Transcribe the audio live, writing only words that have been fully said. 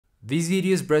This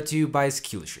video is brought to you by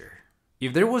Skillshare.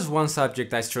 If there was one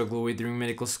subject I struggled with during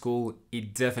medical school,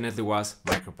 it definitely was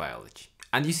microbiology.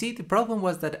 And you see, the problem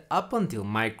was that up until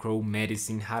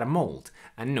micromedicine had a mold.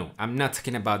 And no, I'm not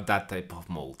talking about that type of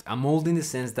mold. A mold in the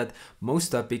sense that most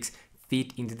topics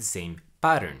fit into the same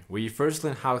pattern, where you first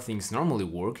learn how things normally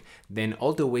work, then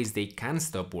all the ways they can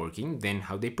stop working, then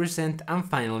how they present, and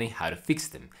finally how to fix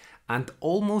them. And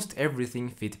almost everything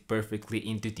fit perfectly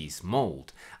into this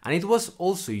mold. And it was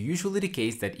also usually the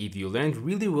case that if you learned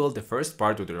really well the first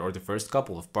part or the first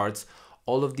couple of parts,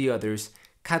 all of the others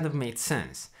kind of made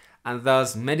sense. And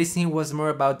thus medicine was more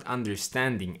about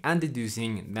understanding and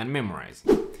deducing than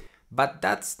memorizing. But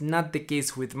that's not the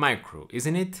case with micro,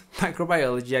 isn't it?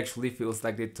 Microbiology actually feels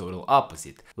like the total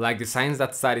opposite. Like the science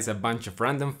that studies a bunch of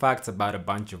random facts about a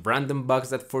bunch of random bugs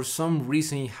that for some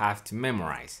reason you have to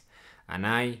memorize. And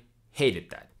I hated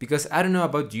that. Because I don't know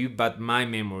about you, but my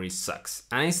memory sucks.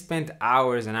 And I spent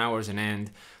hours and hours on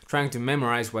end trying to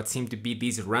memorize what seemed to be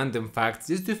these random facts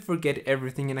just to forget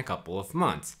everything in a couple of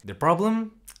months. The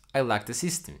problem? I lacked a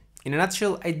system. In a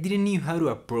nutshell, I didn't know how to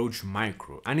approach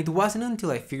micro, and it wasn't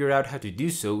until I figured out how to do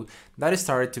so that I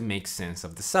started to make sense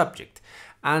of the subject.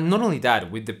 And not only that,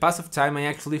 with the pass of time I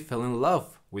actually fell in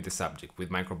love with the subject,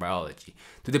 with microbiology,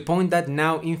 to the point that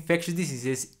now infectious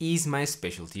diseases is my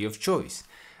specialty of choice.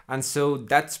 And so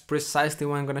that's precisely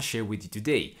what I'm gonna share with you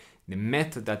today, the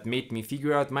method that made me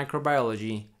figure out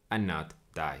microbiology and not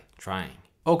die trying.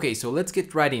 Okay, so let's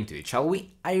get right into it, shall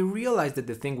we? I realized that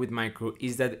the thing with micro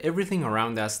is that everything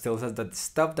around us tells us that the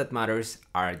stuff that matters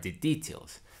are the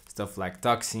details. Stuff like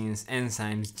toxins,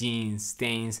 enzymes, genes,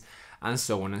 stains, and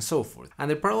so on and so forth. And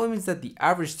the problem is that the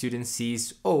average student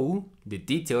sees, oh, the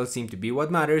details seem to be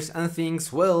what matters, and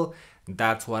thinks, well,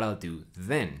 that's what I'll do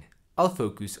then. I'll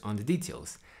focus on the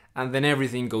details. And then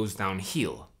everything goes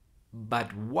downhill.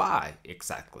 But why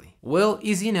exactly? Well,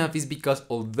 easy enough is because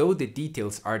although the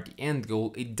details are the end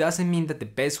goal, it doesn't mean that the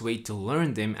best way to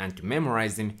learn them and to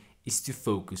memorize them is to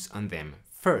focus on them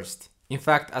first. In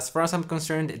fact, as far as I'm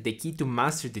concerned, the key to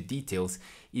master the details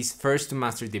is first to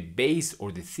master the base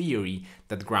or the theory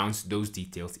that grounds those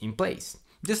details in place.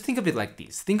 Just think of it like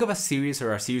this. Think of a series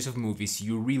or a series of movies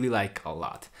you really like a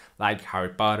lot, like Harry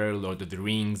Potter, Lord of the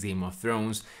Rings, Game of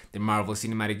Thrones, the Marvel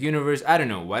Cinematic Universe, I don't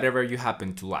know, whatever you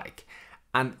happen to like.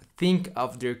 And think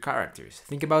of their characters.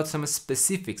 Think about some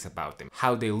specifics about them,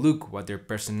 how they look, what their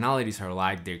personalities are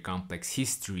like, their complex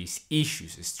histories,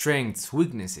 issues, strengths,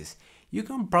 weaknesses. You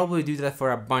can probably do that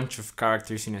for a bunch of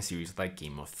characters in a series like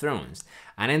Game of Thrones,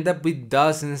 and end up with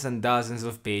dozens and dozens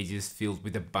of pages filled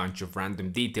with a bunch of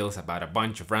random details about a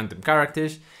bunch of random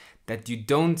characters that you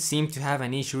don't seem to have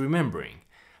an issue remembering.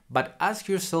 But ask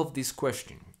yourself this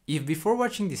question: if before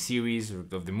watching the series or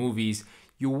of the movies,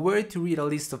 you were to read a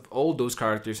list of all those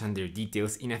characters and their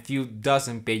details in a few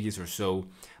dozen pages or so,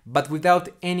 but without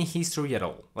any history at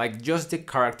all, like just the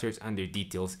characters and their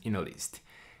details in a list,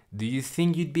 do you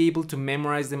think you'd be able to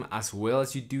memorize them as well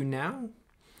as you do now?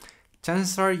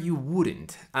 Chances are you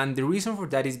wouldn't, and the reason for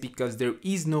that is because there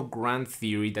is no grand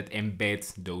theory that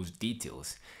embeds those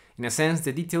details. In a sense,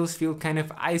 the details feel kind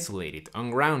of isolated,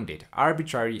 ungrounded,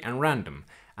 arbitrary and random,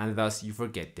 and thus you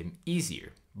forget them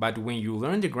easier. But when you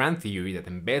learn the grand theory that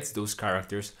embeds those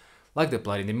characters, like the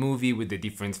plot in the movie with the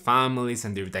different families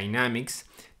and their dynamics,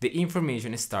 the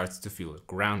information starts to feel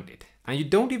grounded. And you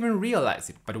don't even realize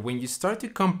it, but when you start to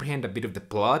comprehend a bit of the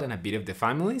plot and a bit of the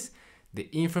families, the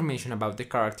information about the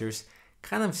characters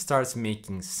kind of starts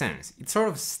making sense. It sort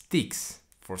of sticks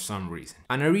for some reason.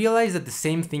 And I realized that the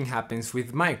same thing happens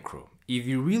with micro. If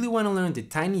you really want to learn the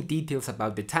tiny details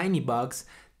about the tiny bugs,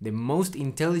 the most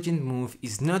intelligent move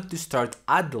is not to start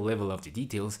at the level of the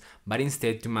details, but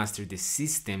instead to master the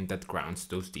system that grounds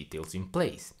those details in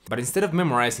place. But instead of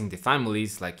memorizing the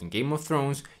families, like in Game of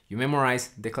Thrones, you memorize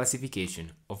the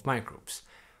classification of microbes.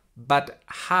 But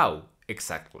how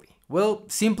exactly? Well,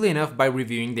 simply enough by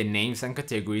reviewing the names and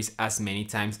categories as many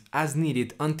times as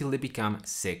needed until they become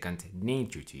second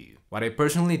nature to you. What I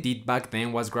personally did back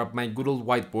then was grab my good old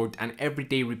whiteboard and every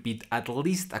day repeat at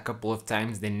least a couple of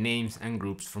times the names and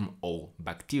groups from all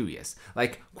bacteria.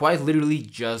 Like quite literally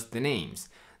just the names.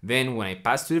 Then when I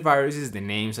passed to the viruses, the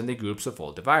names and the groups of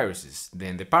all the viruses,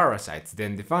 then the parasites,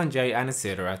 then the fungi, and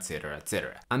etc, etc,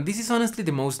 etc. And this is honestly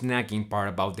the most nagging part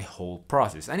about the whole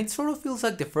process, and it sort of feels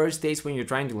like the first days when you're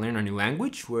trying to learn a new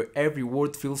language, where every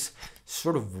word feels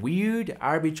sort of weird,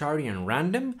 arbitrary and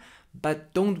random.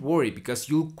 But don't worry, because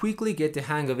you'll quickly get the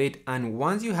hang of it, and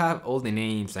once you have all the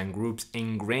names and groups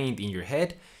ingrained in your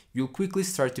head, you'll quickly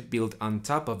start to build on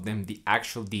top of them the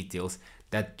actual details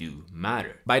that do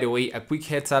matter. By the way, a quick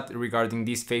heads up regarding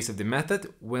this phase of the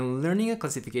method: when learning a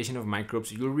classification of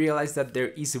microbes, you'll realize that there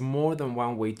is more than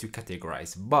one way to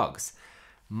categorize bugs.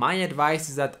 My advice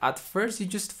is that at first you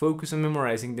just focus on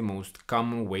memorizing the most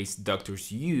common ways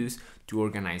doctors use to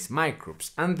organize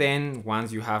microbes, and then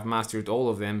once you have mastered all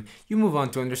of them, you move on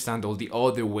to understand all the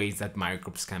other ways that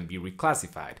microbes can be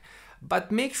reclassified. But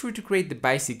make sure to create the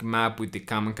basic map with the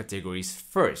common categories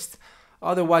first,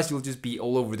 otherwise you'll just be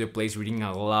all over the place reading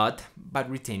a lot but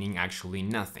retaining actually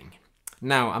nothing.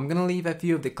 Now, I'm gonna leave a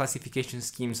few of the classification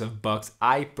schemes of bugs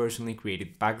I personally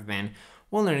created back then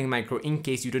while learning micro in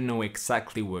case you don't know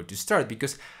exactly where to start,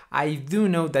 because I do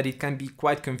know that it can be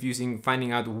quite confusing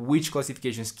finding out which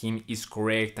classification scheme is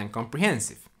correct and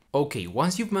comprehensive. Okay,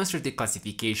 once you've mastered the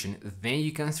classification, then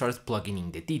you can start plugging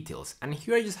in the details, and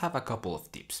here I just have a couple of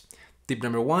tips. Tip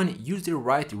number 1, use the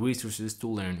right resources to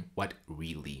learn what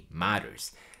really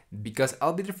matters. Because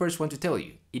I'll be the first one to tell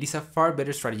you, it is a far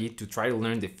better strategy to try to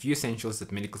learn the few essentials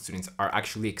that medical students are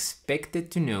actually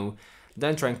expected to know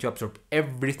than trying to absorb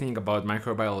everything about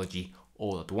microbiology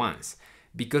all at once.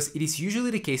 Because it is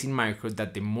usually the case in micro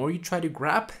that the more you try to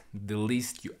grab, the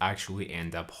least you actually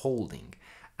end up holding.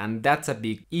 And that's a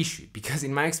big issue, because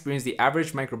in my experience, the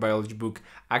average microbiology book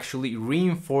actually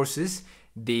reinforces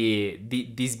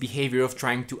this behavior of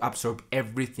trying to absorb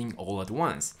everything all at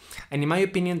once. And in my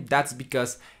opinion, that's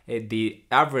because the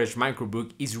average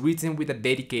microbook is written with a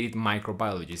dedicated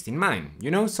microbiologist in mind.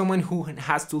 You know, someone who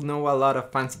has to know a lot of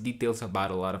fancy details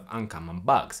about a lot of uncommon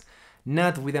bugs,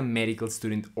 not with a medical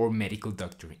student or medical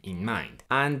doctor in mind.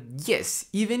 And yes,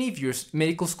 even if your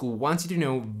medical school wants you to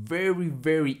know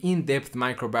very in-depth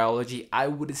microbiology, I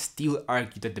would still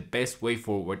argue that the best way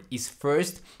forward is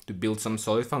first to build some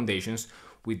solid foundations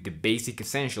with the basic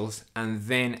essentials and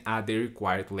then add the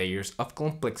required layers of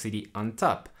complexity on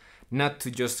top, not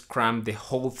to just cram the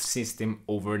whole system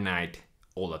overnight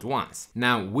all at once.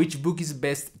 Now, which book is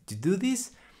best to do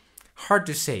this? Hard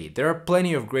to say, there are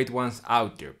plenty of great ones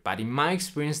out there, but in my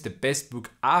experience the best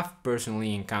book I've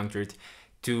personally encountered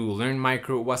to learn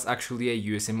micro was actually a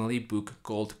USMLE book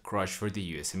called Crush for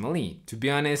the USMLE. To be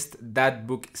honest, that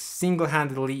book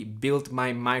single-handedly built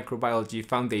my microbiology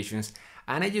foundations,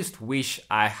 and I just wish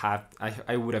I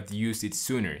would have used it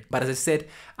sooner. But as I said,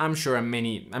 I'm sure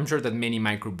that many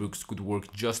micro books could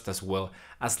work just as well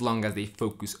as long as they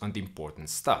focus on the important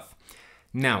stuff.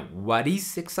 Now, what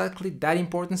is exactly that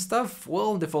important stuff?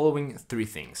 Well, the following 3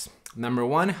 things. Number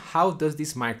 1, how does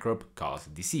this microbe cause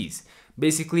disease?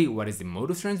 Basically, what is the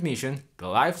mode of transmission, the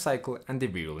life cycle, and the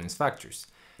virulence factors.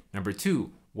 Number 2,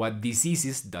 what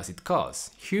diseases does it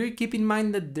cause? Here, keep in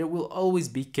mind that there will always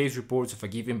be case reports of a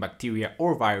given bacteria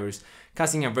or virus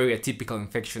causing a very atypical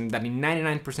infection that in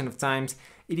 99% of times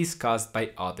it is caused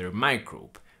by other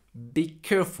microbe. Be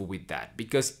careful with that,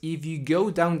 because if you go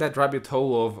down that rabbit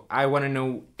hole of I want to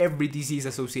know every disease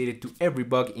associated to every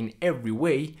bug in every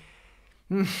way,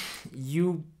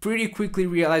 you pretty quickly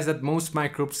realize that most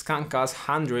microbes can cause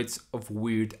hundreds of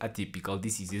weird atypical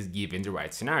diseases given the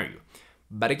right scenario.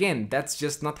 But again, that's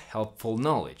just not helpful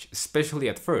knowledge, especially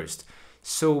at first.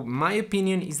 So my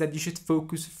opinion is that you should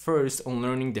focus first on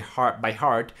learning by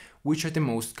heart which are the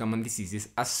most common diseases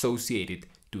associated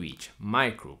to each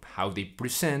microbe, how they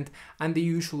present, and the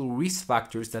usual risk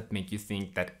factors that make you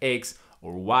think that X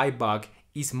or Y bug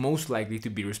is most likely to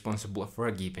be responsible for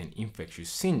a given infectious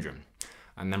syndrome.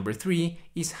 And number 3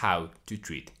 is how to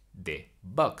treat the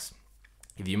bugs.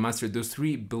 If you master those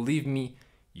 3, believe me,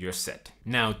 you're set.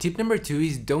 Now, tip number 2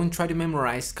 is don't try to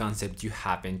memorize concepts you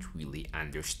haven't really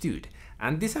understood.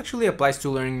 And this actually applies to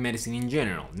learning medicine in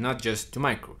general, not just to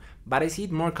micro, but I see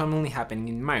it more commonly happening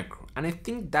in micro. And I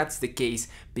think that's the case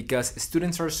because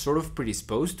students are sort of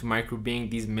predisposed to micro being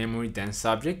this memory dense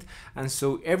subject, and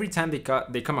so every time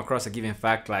they come across a given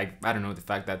fact, like, I don't know, the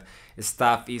fact that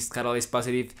staph is catalase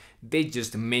positive, they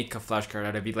just make a flashcard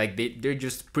out of it. Like they're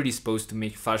just predisposed to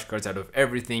make flashcards out of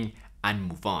everything and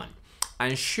move on.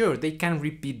 And sure, they can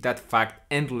repeat that fact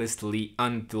endlessly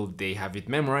until they have it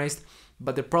memorized,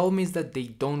 but the problem is that they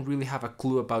don't really have a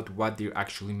clue about what they're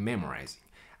actually memorizing,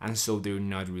 and so they're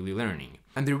not really learning.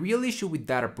 And the real issue with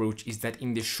that approach is that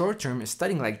in the short term,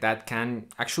 studying like that can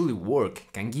actually work,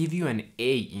 can give you an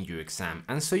A in your exam,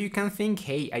 and so you can think,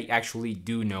 hey, I actually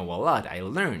do know a lot, I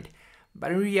learned,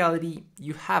 but in reality,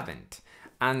 you haven't.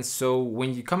 And so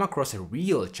when you come across a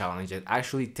real challenge that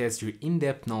actually tests your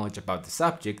in-depth knowledge about the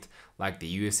subject, like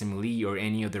the USMLE or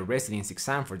any other residence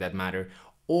exam for that matter,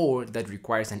 or that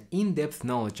requires an in-depth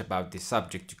knowledge about the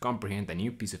subject to comprehend a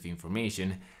new piece of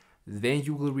information, then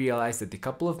you will realize that the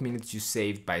couple of minutes you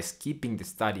saved by skipping the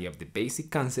study of the basic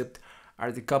concept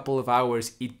are the couple of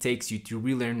hours it takes you to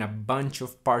relearn a bunch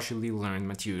of partially learned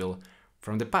material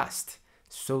from the past.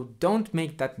 So don't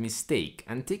make that mistake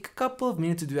and take a couple of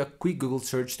minutes to do a quick Google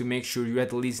search to make sure you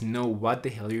at least know what the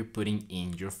hell you're putting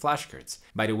in your flashcards.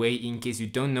 By the way, in case you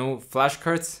don't know,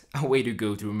 flashcards, a way to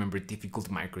go to remember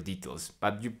difficult micro details,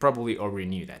 but you probably already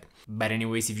knew that. But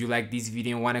anyways, if you like this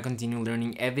video and want to continue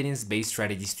learning evidence-based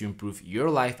strategies to improve your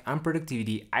life and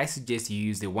productivity, I suggest you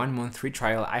use the 1-month free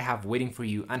trial I have waiting for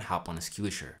you and hop on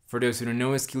Skillshare. For those who don't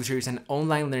know, Skillshare is an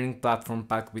online learning platform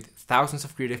packed with thousands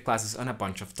of creative classes on a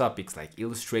bunch of topics like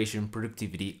illustration,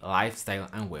 productivity, lifestyle,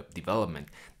 and web development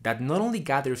that not only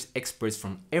gathers experts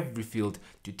from every field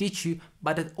to teach you,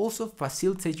 but that also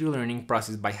facilitates your learning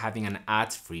process by having an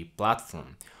ads-free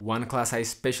platform. One class I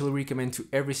especially recommend to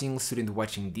every single student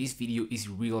watching this video is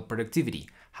Real Productivity: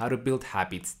 How to Build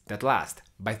Habits That Last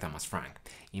by Thomas Frank.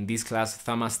 In this class,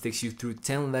 Thomas takes you through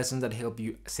 10 lessons that help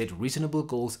you set reasonable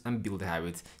goals and build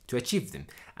habits to achieve them.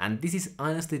 And this is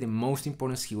honestly the most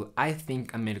important skill I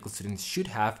think a medical student should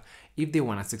have if they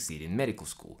want to succeed in medical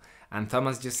school. And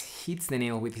Thomas just hits the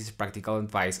nail with his practical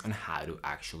advice on how to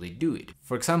actually do it.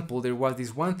 For example, there was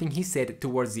this one thing he said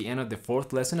towards the end of the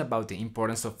 4th lesson about the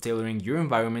importance of tailoring your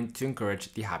environment to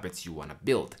encourage the habits you want to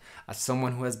build. As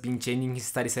someone who has been changing his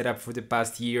study setup for the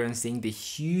past year and seeing the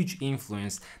huge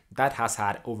influence that has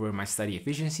had over my study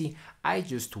efficiency, I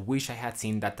just wish I had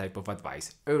seen that type of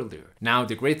advice earlier. Now,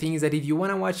 the great thing is that if you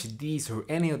want to watch this or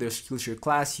any other Skillshare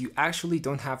class, you actually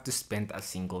don't have to spend a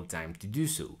single dime to do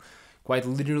so. Quite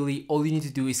literally, all you need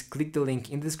to do is click the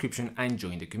link in the description and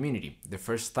join the community. The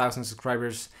first 1,000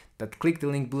 subscribers that click the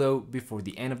link below before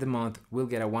the end of the month will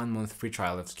get a 1-month free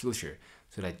trial of Skillshare,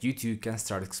 so that you too can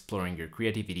start exploring your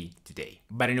creativity today.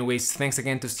 But anyways, thanks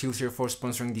again to Skillshare for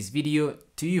sponsoring this video,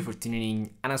 to you for tuning in,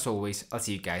 and as always, I'll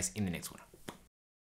see you guys in the next one.